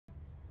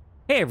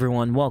Hey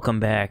everyone, welcome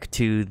back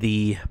to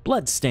the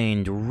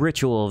Bloodstained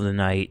Ritual of the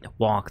Night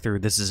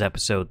walkthrough. This is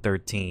episode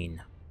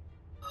 13.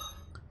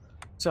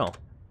 So,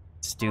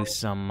 let's do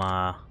some,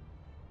 got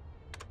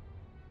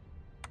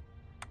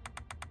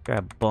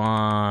a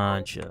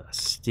bunch of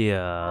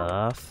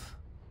stuff.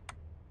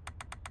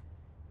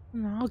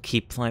 I'll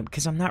keep playing,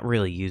 because I'm not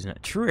really using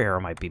it. True Arrow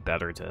might be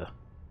better to...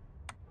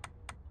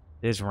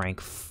 It is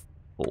rank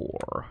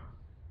 4.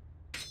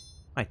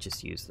 Might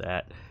just use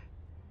that.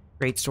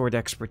 Great sword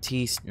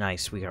expertise.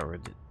 Nice, we got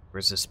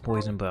resist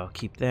poison, but I'll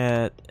keep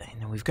that. And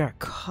then we've got a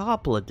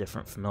couple of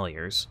different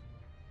familiars.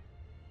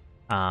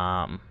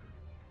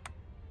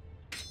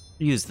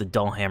 Use the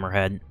dull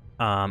hammerhead.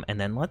 And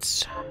then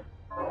let's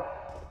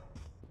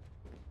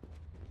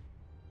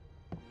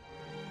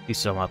do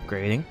some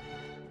upgrading.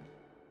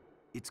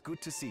 It's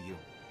good to see you.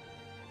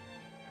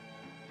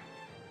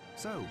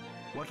 So,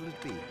 what'll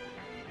it be?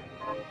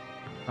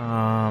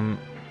 I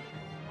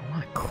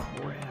want to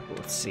grab,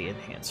 let's see,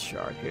 enhanced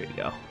shard. Here you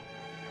go.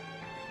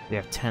 We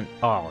have 10.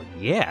 Oh,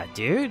 yeah,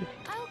 dude.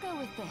 I'll go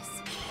with this.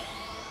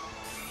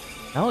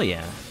 Hell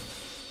yeah.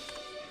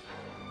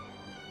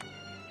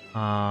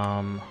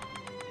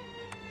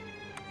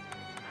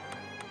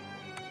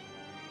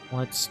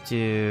 Let's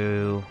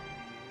do...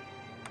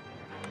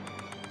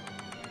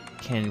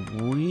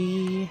 Can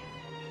we...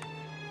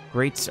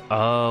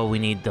 Oh, we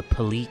need the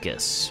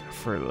Pelicus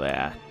for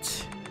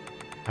that.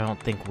 I don't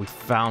think we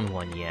found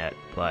one yet,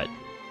 but...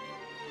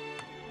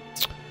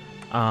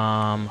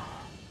 I'll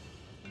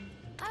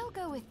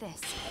go with this.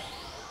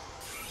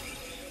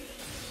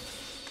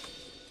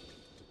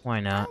 Why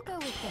not? I'll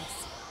go with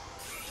this.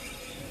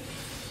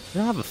 We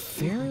don't have a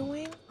fairy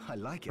wing? I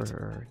like it.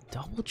 For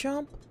double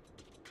jump?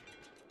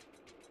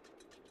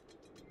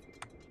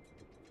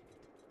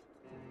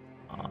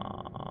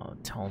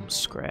 Tome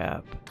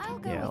scrap.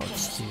 Yeah,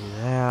 let's do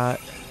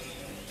that.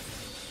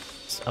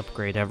 Let's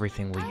upgrade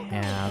everything we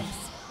have.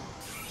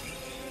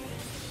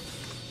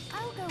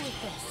 I'll go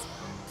with this.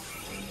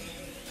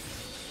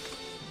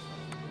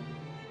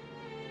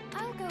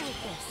 I'll go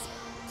with this.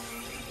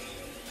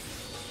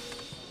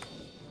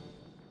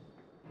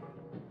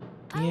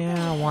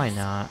 Yeah, why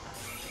not?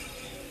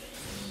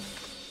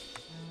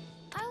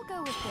 I'll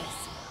go with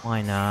this.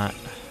 Why not?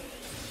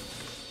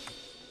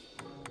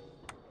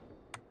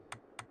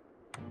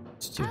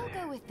 Let's do I'll it.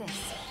 go with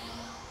this.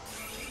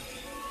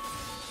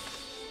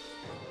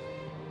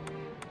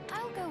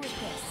 I'll go with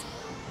this.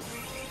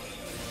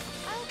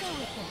 I'll go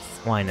with this.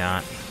 Why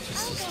not?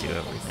 Just do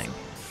everything.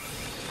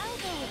 I'll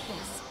go with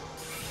this.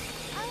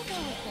 I'll go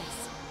with this.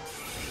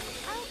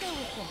 I'll go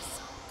with this.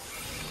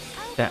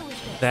 I'll go with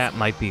this. That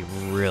might be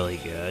really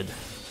good.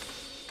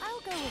 I'll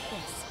go with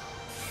this.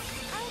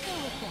 I'll go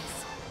with this.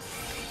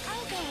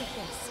 I'll go with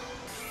this.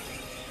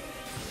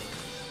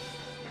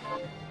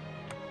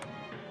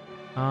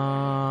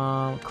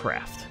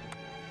 Craft.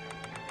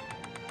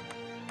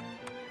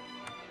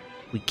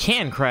 We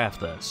can craft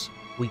this.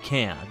 We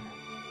can.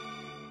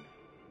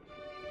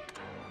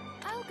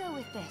 I'll go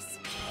with this.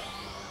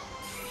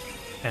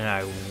 And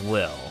I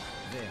will.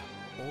 There,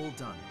 all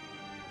done.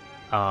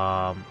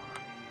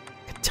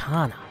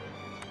 Katana.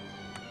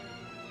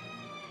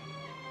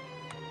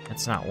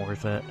 That's not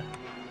worth it.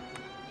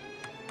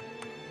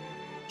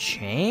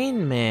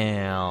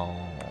 Chainmail.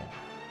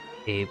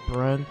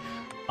 Apron.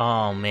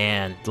 Oh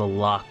man, the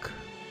luck.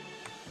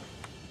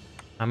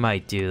 I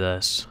might do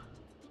this.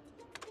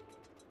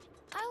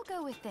 I'll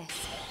go with this.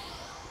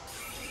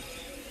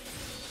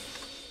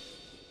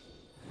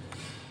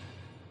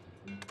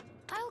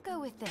 I'll go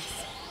with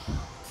this.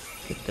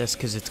 Get this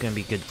because it's going to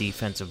be good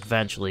defense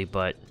eventually,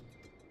 but...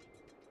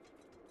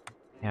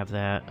 Have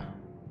that.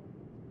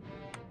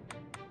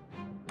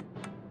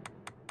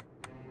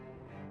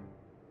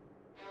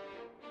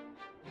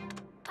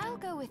 I'll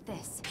go with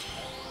this.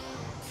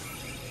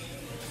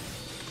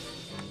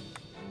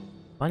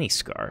 Bunny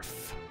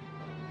scarf.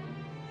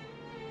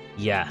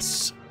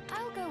 Yes.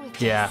 I'll go with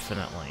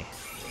Definitely.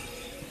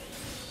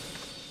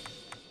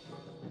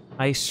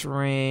 Ice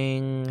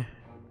ring.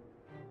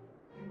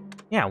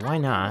 Yeah, why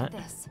not?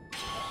 this.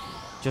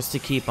 Just to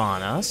keep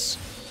on us.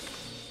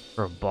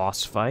 For a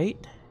boss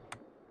fight.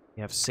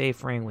 We have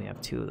safe ring, we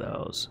have 2 of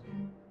those.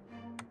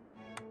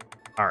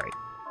 Alright.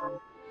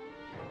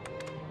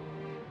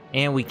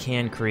 And we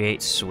can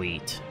create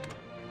sweet.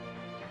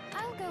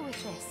 I'll go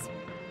with this.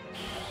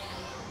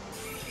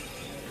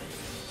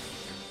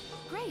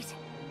 Great.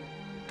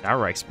 Our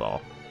rice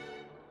ball.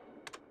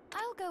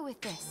 I'll go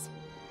with this.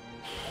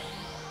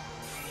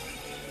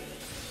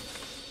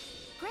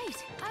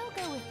 Great. I'll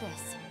go with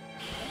this.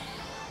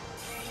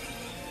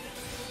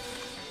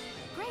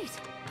 Great.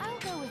 I'll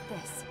go with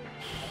this.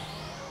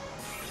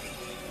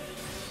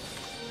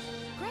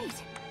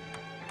 Great.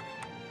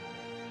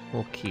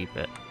 We'll keep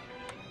it.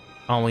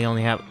 Oh, we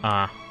only have...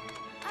 I'll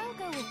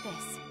go with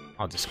this.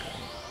 I'll just go.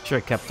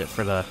 Should have kept it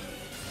for the...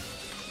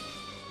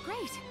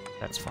 Great.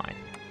 That's fine.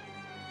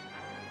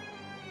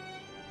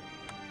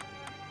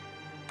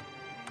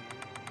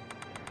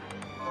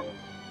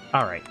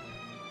 Alright.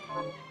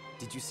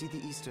 Did you see the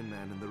Eastern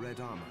man in the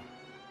red armor?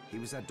 He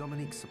was at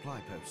Dominique's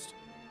supply post.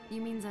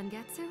 You mean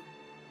Zangetsu?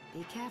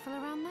 Be careful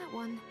around that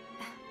one.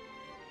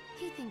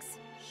 He thinks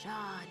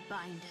shard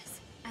binders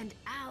and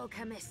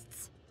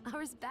alchemists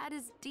are as bad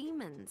as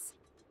demons.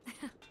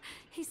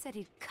 He said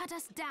he'd cut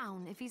us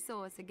down if he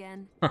saw us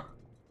again.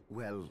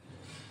 Well,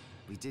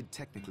 we did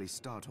technically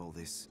start all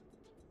this.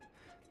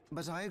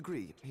 But I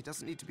agree, he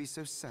doesn't need to be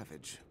so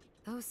savage.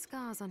 Those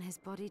scars on his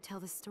body tell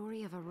the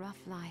story of a rough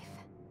life.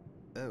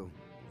 Oh,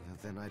 well,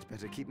 then I'd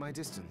better keep my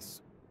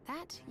distance.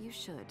 That you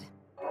should.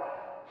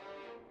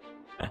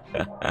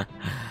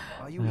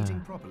 Are you eating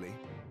properly?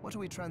 What are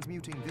we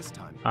transmuting this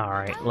time?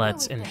 Alright,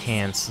 let's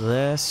enhance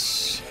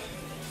this.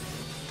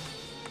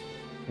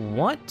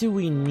 What do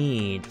we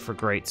need for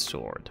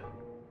Greatsword?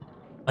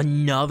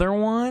 Another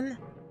one?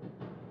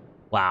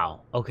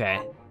 Wow,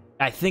 okay.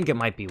 I think it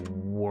might be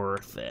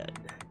worth it.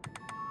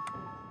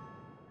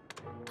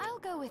 I'll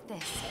go with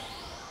this.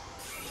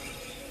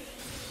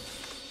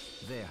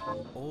 There,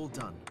 all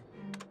done.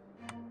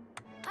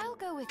 I'll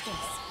go with this.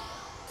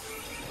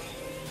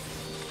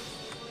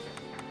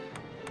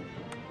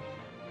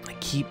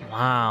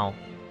 Wow.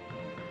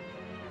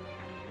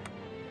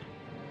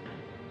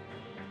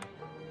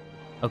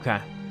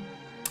 Okay.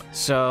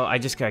 So, I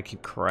just gotta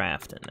keep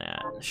crafting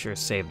that. Sure,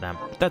 save them.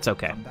 But that's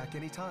okay. Come back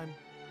anytime.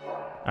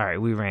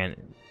 Alright, we ran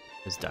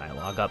this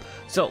dialogue up.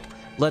 So,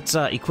 let's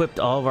equip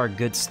all of our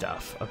good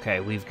stuff. Okay,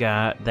 we've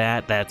got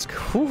that. That's...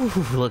 Whew,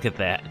 look at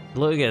that.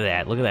 Look at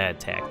that. Look at that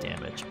attack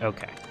damage.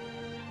 Okay.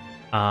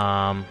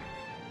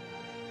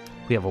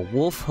 We have a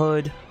wolf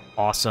hood.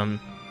 Awesome.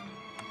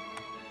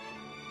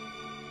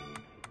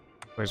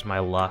 Where's my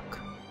luck?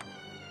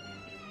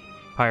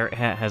 Pirate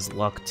hat has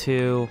luck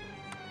too.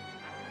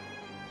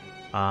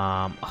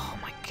 Oh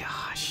my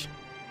gosh.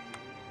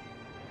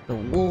 The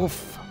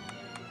wolf.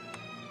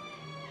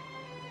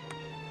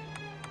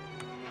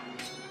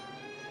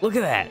 Look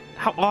at that.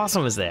 How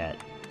awesome is that?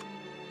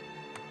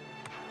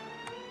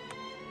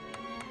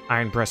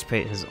 Iron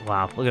breastplate is,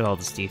 wow, look at all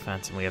this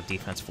defense, and we have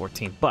defense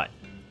 14, but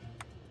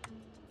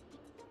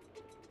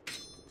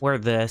wear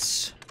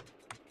this,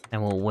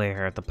 and we'll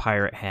wear the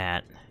pirate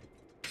hat.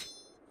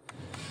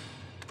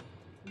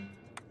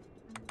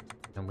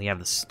 And we have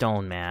the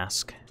stone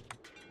mask.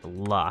 The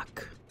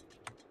luck.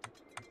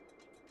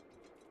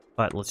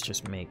 But let's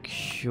just make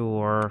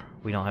sure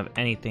we don't have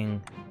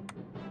anything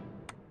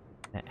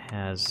that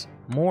has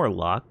more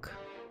luck.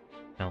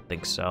 I don't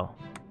think so.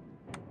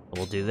 But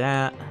we'll do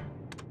that.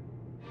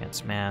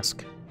 Against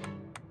mask.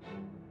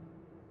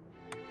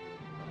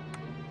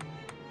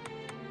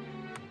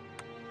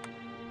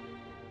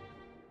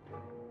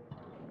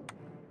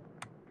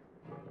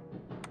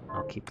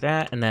 I'll keep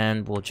that, and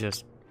then we'll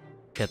just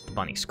get the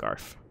bunny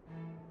scarf.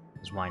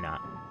 Because why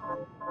not?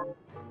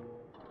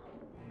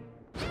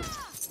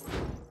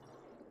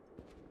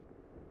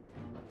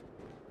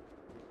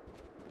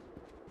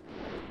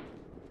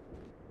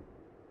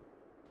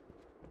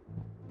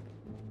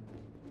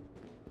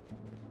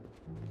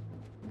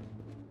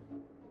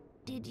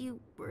 Did you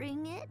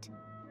bring it?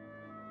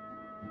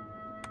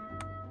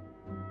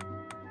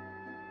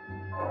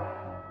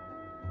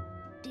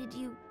 Did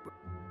you...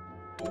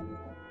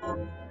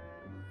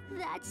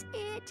 That's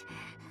it!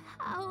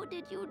 How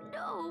did you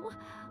know?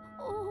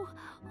 Oh,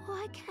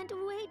 I can't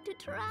wait to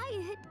try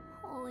it.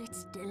 Oh,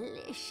 it's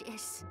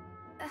delicious.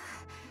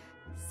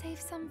 Save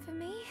some for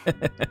me?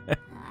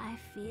 I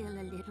feel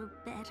a little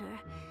better.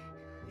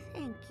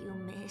 Thank you,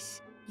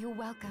 miss. You're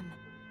welcome.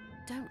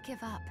 Don't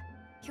give up.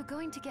 You're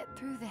going to get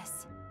through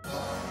this. The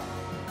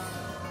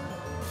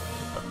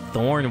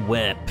Thorn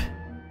Whip.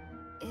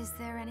 Is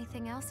there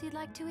anything else you'd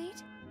like to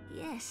eat?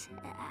 Yes,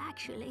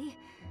 actually.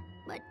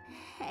 But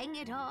hang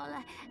it all,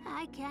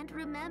 I can't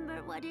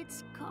remember what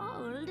it's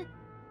called.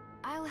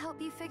 I'll help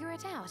you figure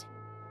it out.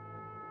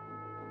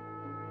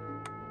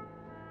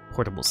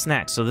 Portable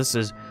snack. So this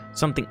is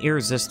something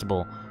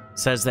irresistible. It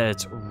says that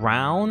it's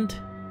round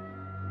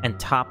and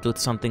topped with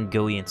something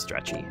gooey and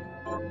stretchy.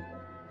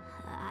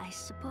 I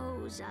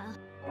suppose I'll...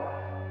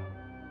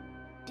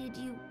 Did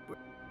you...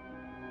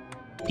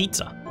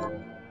 Pizza.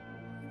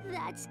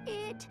 That's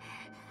it.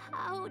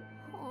 How...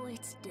 Oh,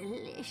 it's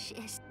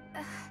delicious.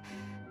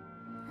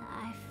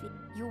 I feel...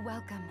 You're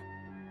welcome.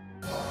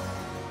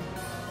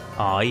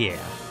 Oh yeah.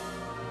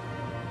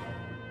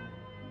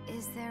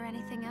 Is there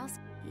anything else?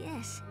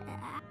 Yes,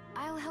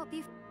 I'll help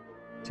you.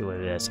 See what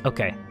it is.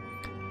 Okay.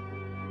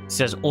 It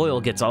says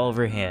oil gets all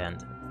over your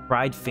hand.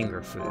 Fried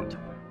finger food.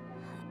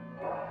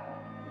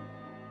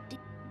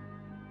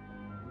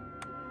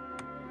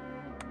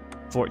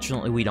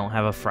 Fortunately, we don't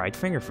have a fried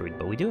finger food,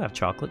 but we do have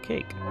chocolate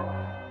cake.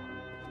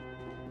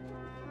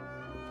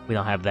 We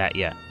don't have that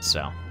yet,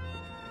 so.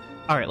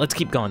 Alright, let's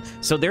keep going.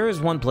 So there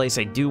is one place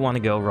I do want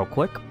to go real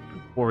quick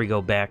before we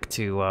go back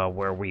to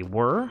where we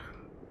were.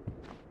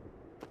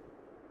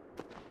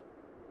 I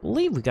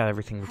believe we got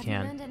everything we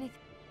can.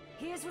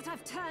 Here's what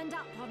I've turned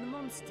up on the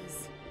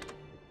monsters.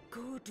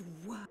 Good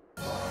work.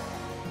 Have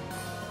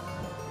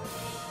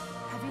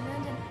you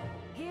learned any?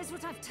 Here's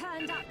what I've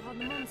turned up on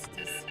the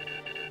monsters.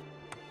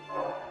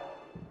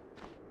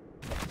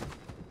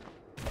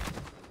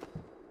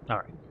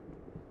 Alright.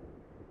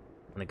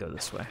 gonna go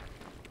this way.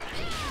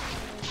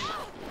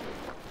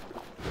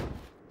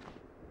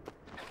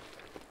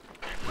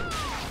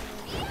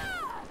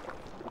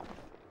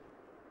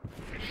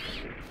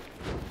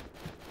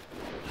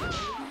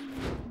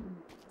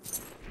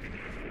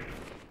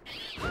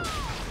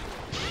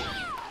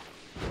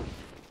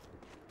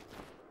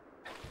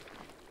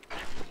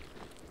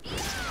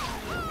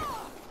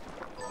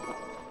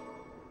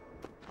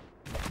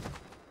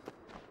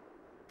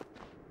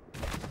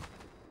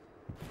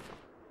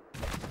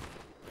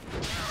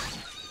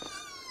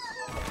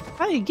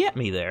 How do you get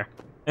me there?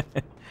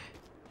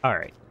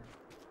 Alright.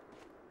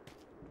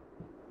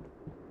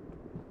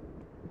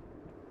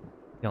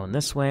 Going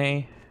this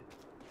way.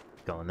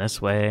 Going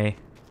this way.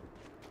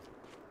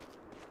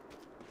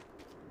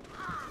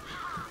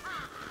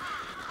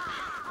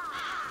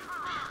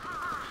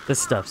 This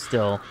stuff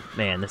still...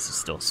 Man, this is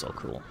still so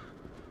cool.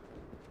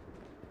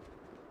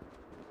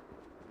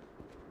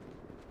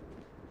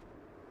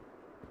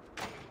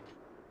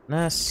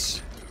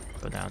 This.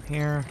 Go down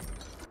here.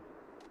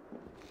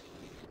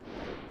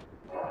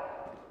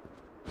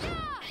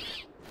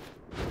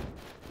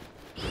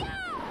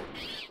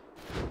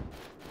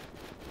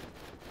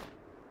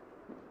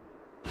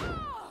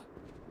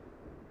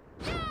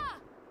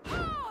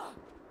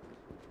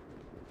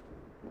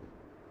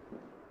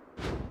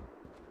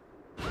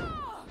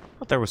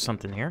 There was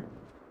something here.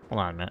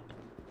 Hold on a minute.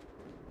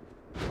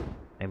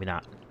 Maybe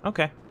not.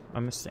 Okay,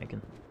 I'm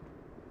mistaken.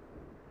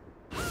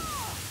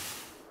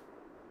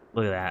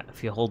 Look at that.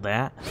 If you hold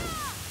that,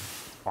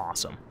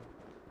 awesome.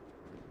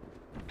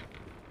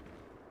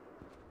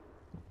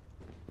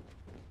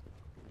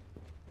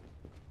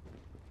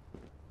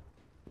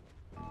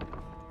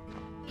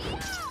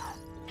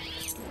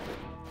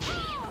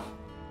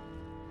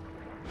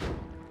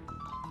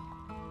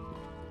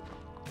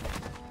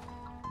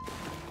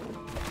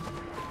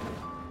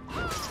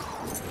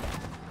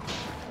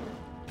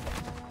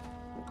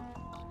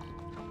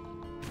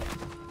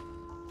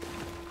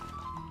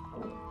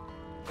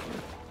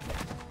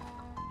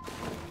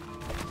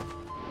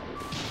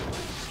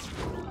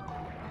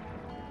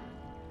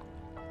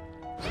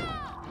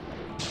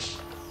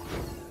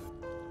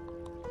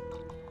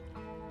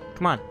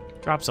 Come on,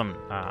 drop some,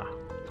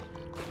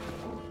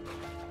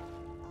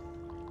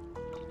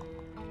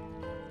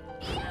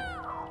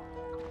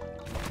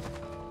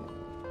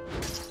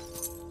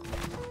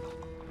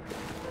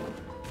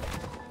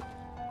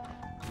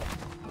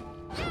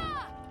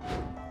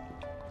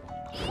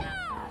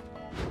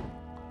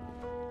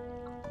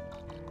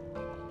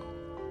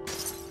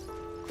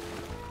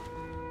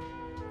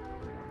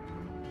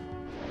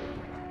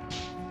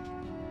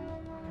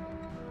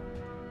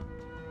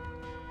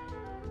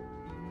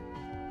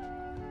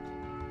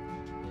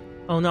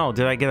 Oh no,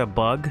 did I get a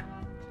bug?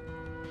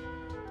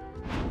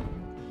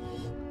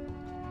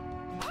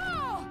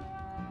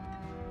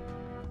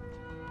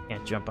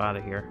 Can't jump out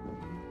of here.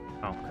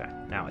 Oh, okay,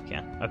 now I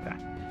can. Okay.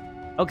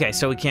 Okay,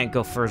 so we can't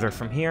go further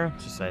from here.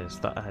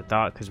 I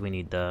thought because we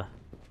need the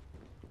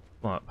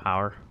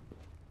power.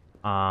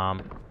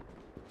 But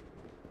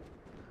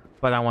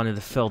I wanted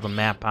to fill the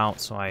map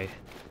out so I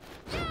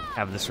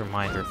have this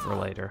reminder for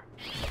later.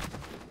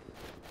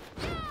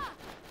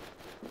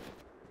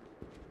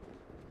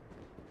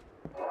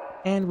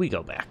 And we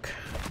go back.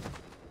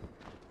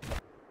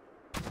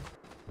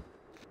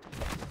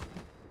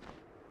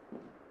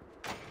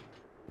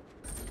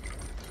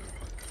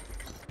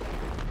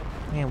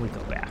 And we go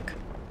back.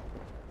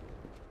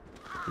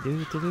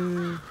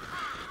 Do-do-do-do.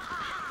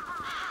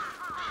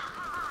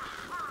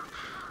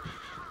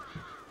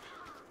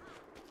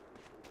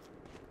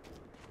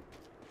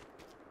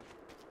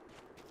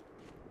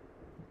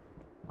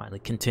 Finally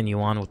continue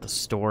on with the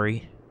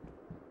story.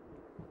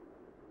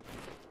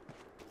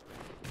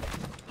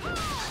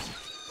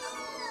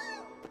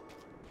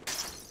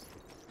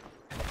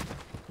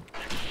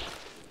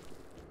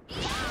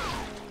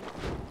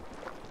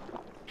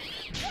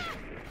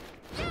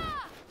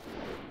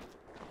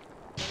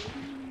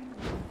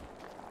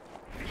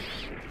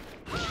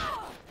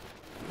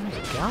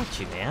 Got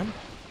you, man.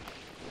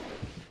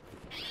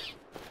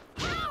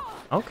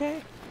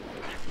 Okay.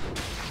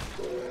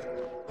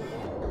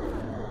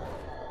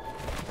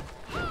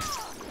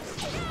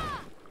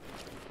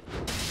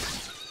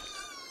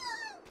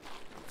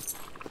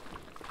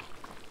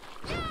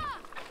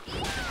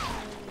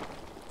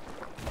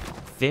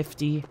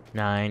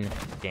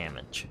 $59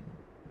 damage.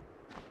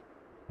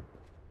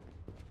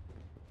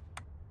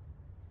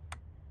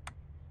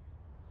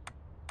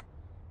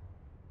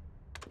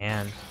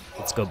 And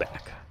let's go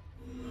back.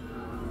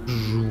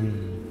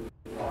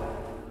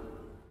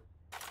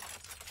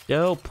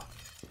 Dope.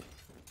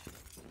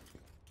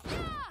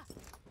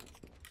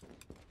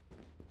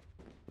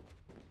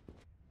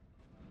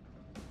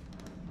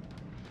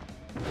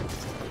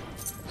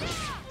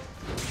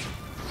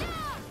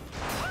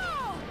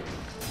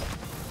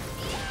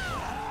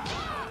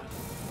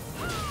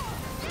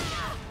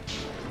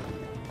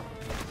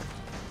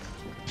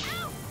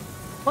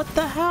 What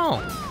the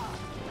hell?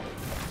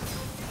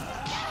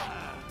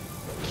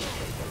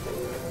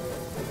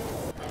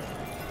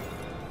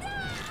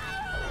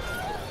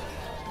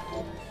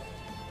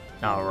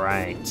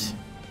 Alright.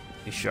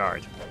 You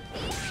shard.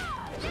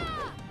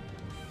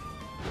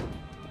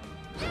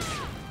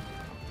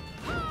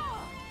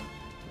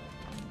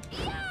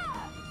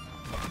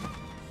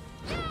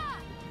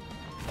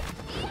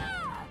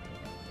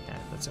 Yeah,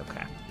 that's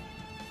okay.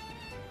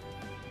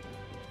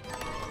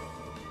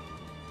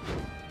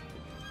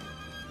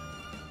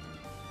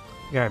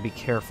 You gotta be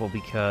careful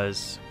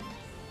because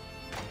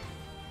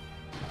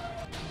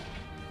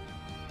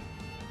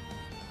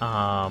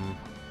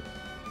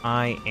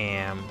I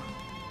am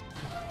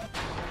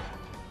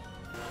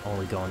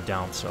only going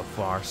down so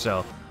far,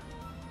 so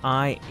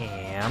I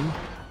am...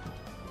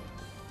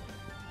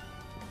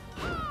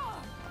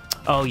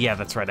 Oh yeah,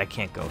 that's right, I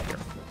can't go here.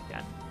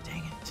 God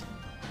dang it.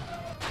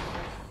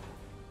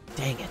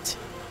 Dang it.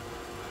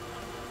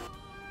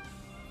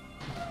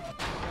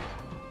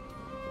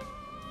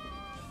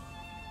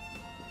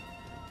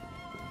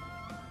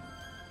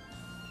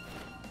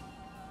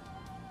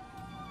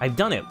 I've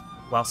done it.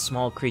 While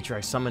small creature I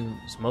summoned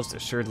was most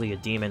assuredly a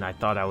demon, I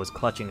thought I was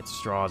clutching at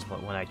straws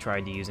but when I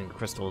tried using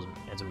crystals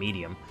as a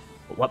medium.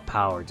 But what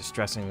power!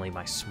 Distressingly,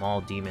 my small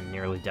demon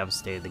nearly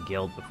devastated the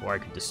guild before I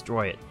could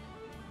destroy it.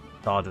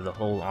 Thought of the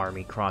whole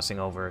army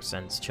crossing over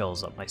sends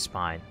chills up my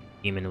spine.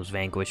 Demon was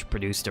vanquished,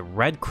 produced a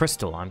red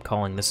crystal. I'm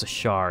calling this a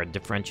shard,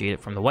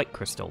 differentiated from the white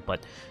crystal, but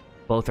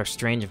both are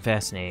strange and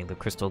fascinating. The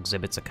crystal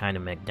exhibits a kind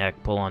of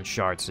magnetic pull on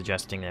shards,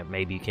 suggesting that it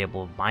may be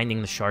capable of binding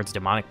the shard's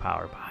demonic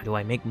power. But how do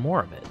I make more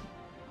of it?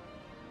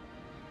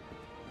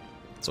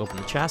 Let's open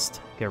the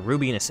chest, get a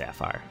ruby and a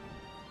sapphire.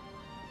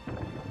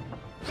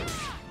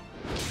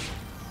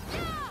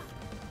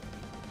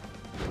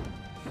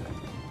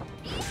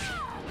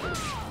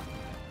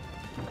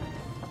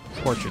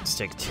 Portraits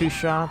take 2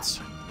 shots.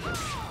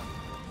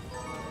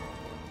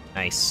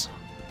 Nice.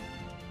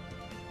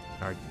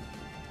 You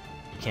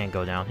can't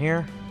go down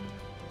here.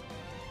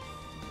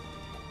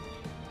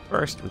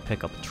 First, we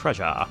pick up a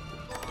treasure.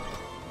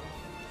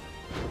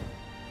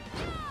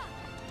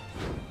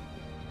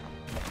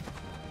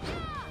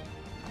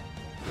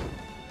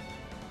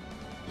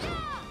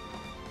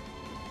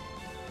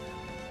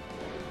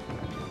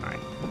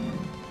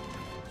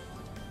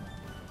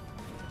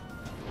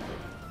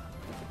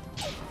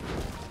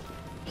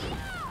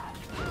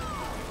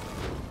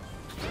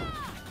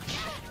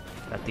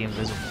 Got the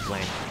invisible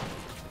flame.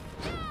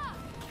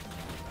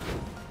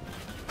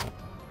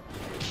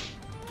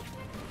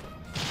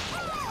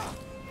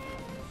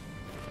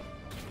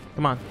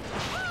 Come on.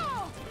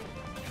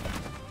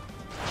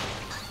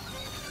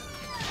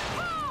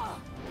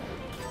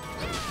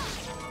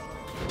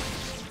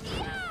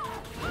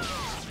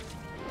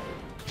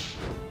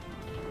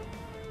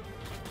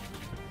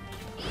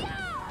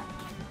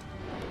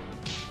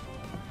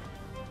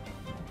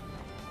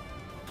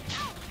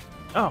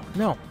 Oh,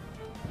 no.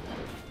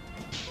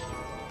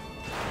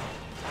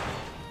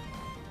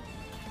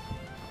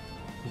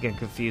 I'm getting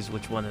confused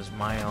which one is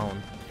my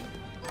own.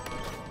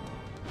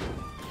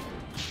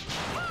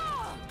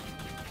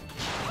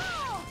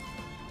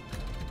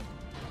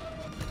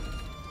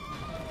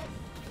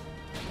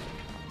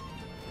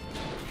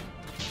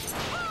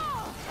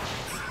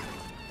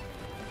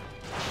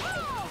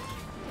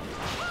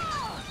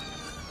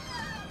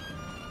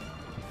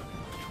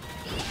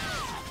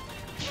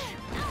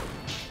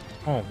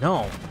 Oh,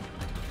 no.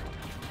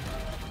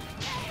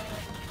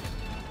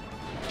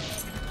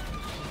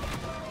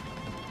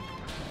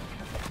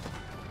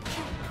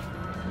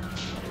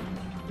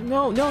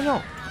 No, no,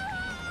 no.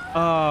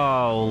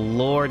 Oh,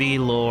 lordy,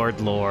 lord.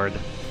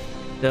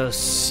 Those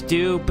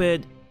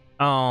stupid...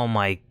 Oh,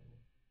 my...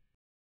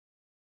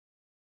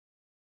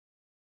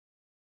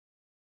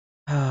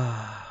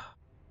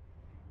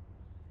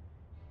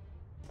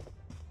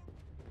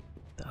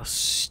 Those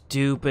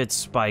stupid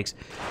spikes.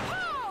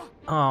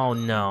 Oh,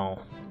 no.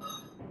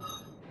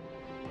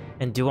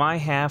 And do I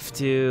have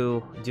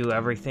to do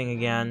everything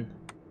again?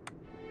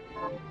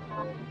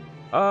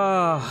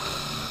 Hi,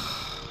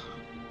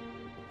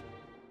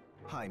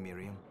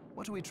 Miriam.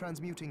 What are we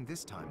transmuting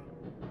this time?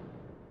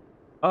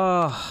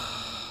 I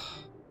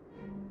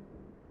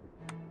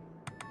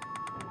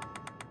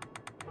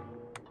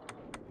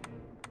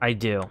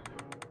do.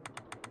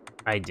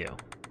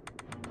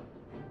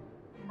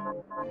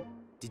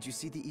 Did you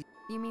see the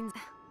You mean...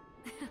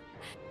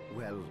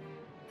 Well...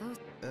 Those...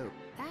 Oh.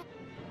 That...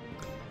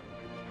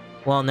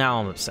 Well,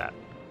 now I'm upset.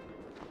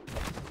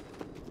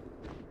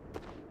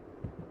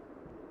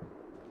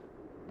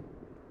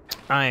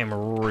 I am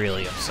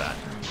really upset.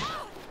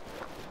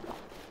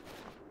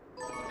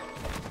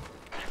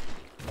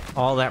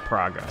 All that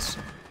progress.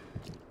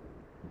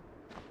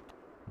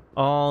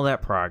 All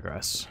that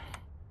progress.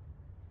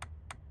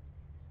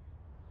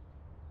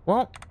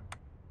 Well...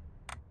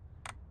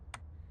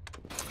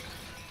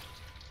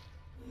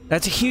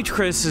 That's a huge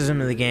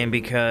criticism of the game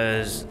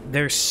because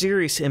there's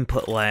serious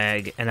input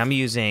lag, and I'm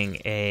using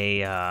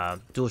a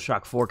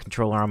DualShock 4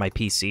 controller on my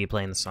PC,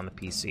 playing this on the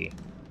PC.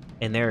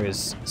 And there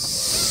is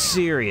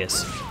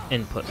serious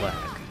input lag.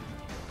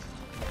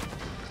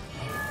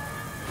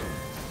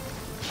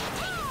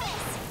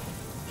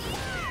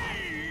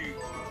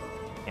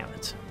 Damn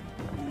it.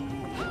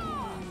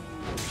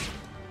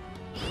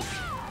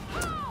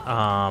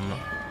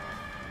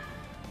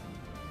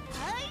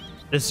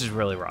 This is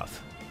really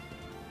rough.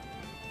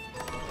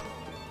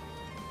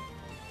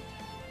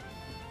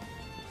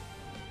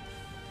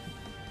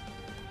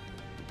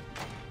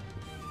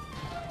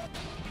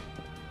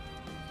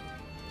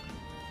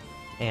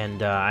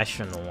 And I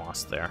shouldn't have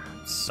lost there.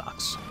 It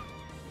sucks.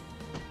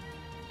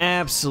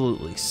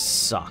 Absolutely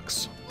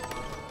sucks.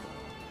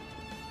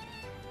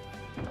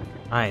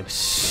 I am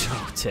so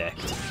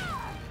ticked.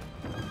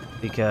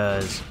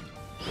 Because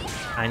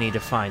I need to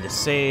find the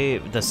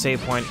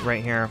save point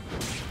right here.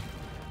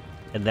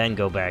 And then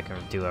go back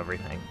and do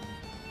everything.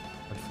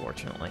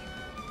 Unfortunately.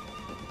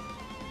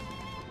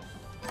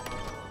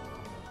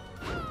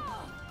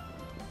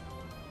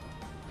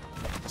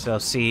 So,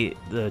 see,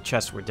 the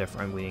chests were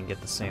different. We didn't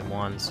get the same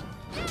ones.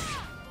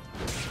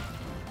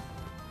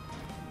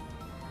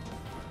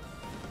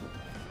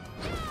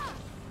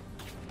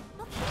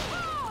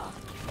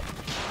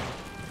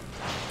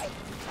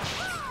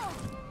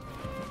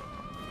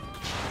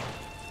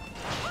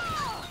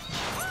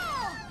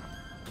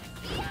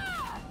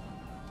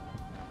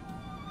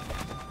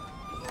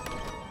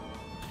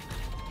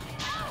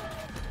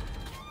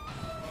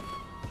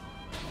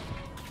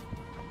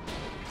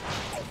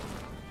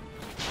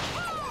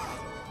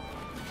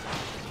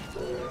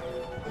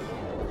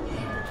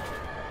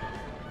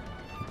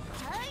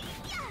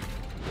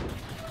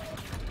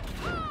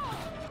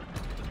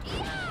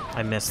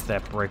 I missed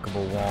that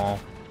breakable wall.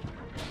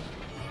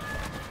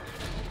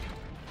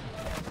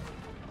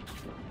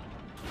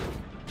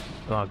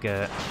 I'll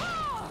get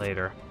it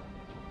later.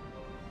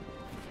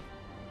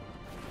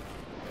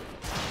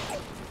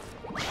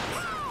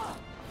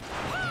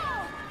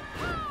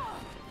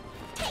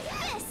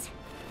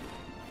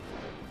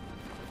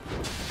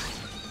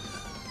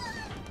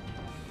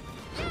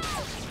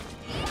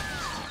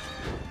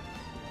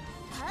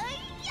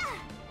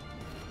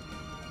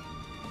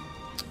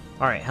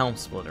 Alright, Helm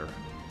Splitter.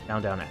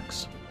 Down, down,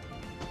 X.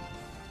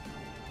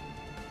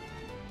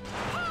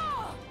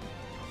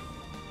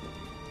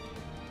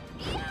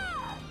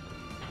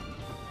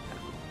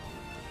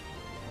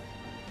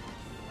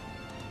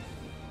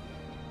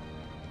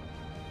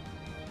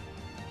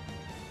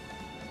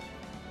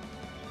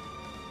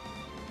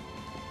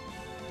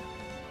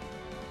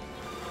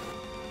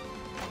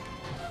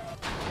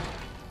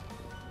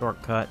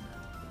 Shortcut.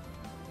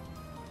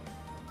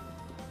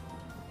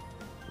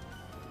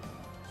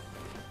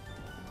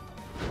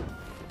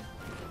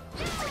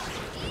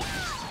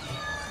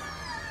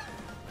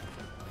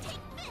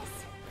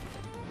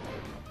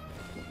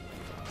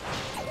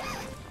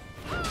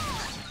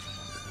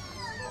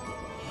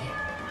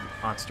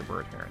 Monster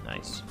bird hair,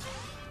 nice.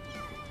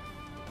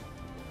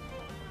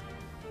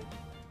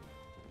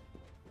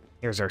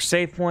 Here's our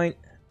save point.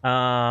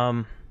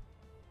 I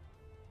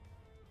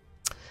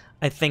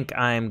think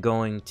I'm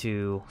going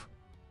to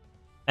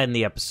end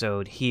the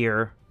episode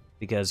here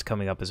because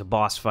coming up is a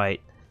boss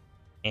fight,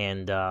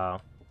 and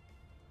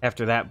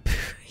after that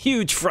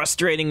huge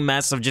frustrating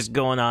mess of just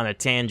going on a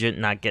tangent,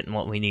 not getting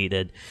what we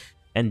needed,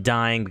 and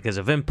dying because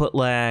of input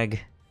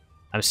lag,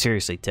 I'm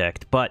seriously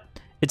ticked, but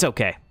it's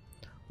okay.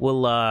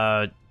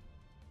 We'll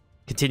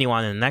continue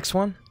on in the next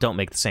one. Don't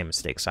make the same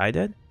mistakes I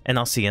did, and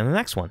I'll see you in the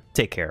next one.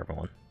 Take care,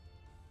 everyone.